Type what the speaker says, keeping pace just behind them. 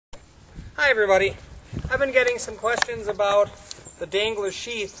Hi everybody. I've been getting some questions about the Dangler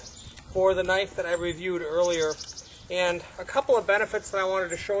Sheath for the knife that I reviewed earlier, and a couple of benefits that I wanted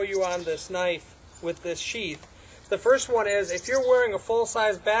to show you on this knife with this sheath. The first one is if you're wearing a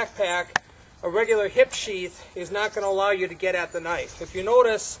full-size backpack, a regular hip sheath is not going to allow you to get at the knife. If you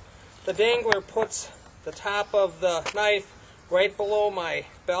notice, the Dangler puts the top of the knife right below my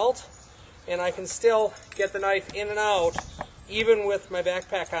belt, and I can still get the knife in and out even with my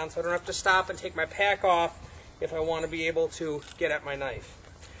backpack on, so I don't have to stop and take my pack off if I want to be able to get at my knife.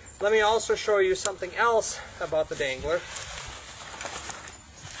 Let me also show you something else about the Dangler.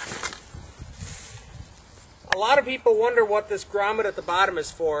 A lot of people wonder what this grommet at the bottom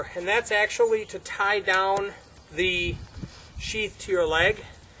is for, and that's actually to tie down the sheath to your leg.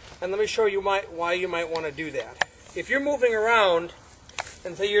 And let me show you why you might want to do that. If you're moving around,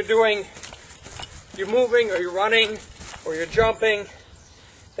 and say you're moving or you're running or you're jumping,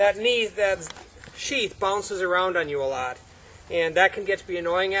 that sheath bounces around on you a lot, and that can get to be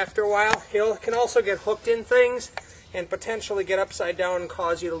annoying after a while. It can also get hooked in things and potentially get upside down and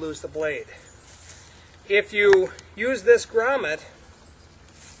cause you to lose the blade. If you use this grommet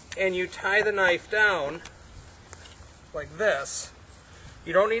and you tie the knife down like this,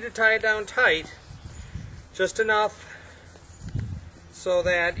 you don't need to tie it down tight, just enough so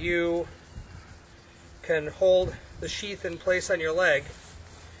that you can hold the sheath in place on your leg.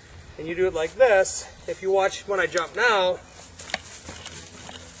 And you do it like this. If you watch when I jump now,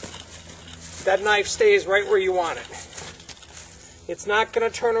 that knife stays right where you want it. It's not going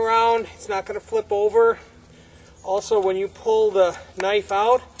to turn around, it's not going to flip over. Also, when you pull the knife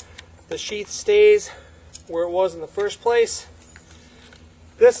out, the sheath stays where it was in the first place.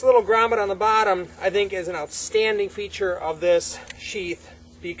 This little grommet on the bottom, I think, is an outstanding feature of this sheath,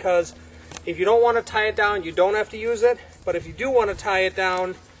 because if you don't want to tie it down, you don't have to use it, but if you do want to tie it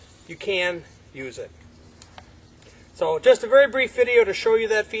down, you can use it. So just a very brief video to show you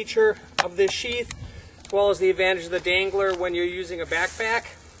that feature of this sheath, as well as the advantage of the Dangler when you're using a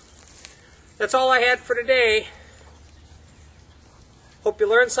backpack. That's all I had for today. Hope you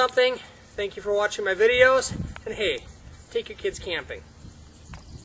learned something. Thank you for watching my videos, and hey, take your kids camping.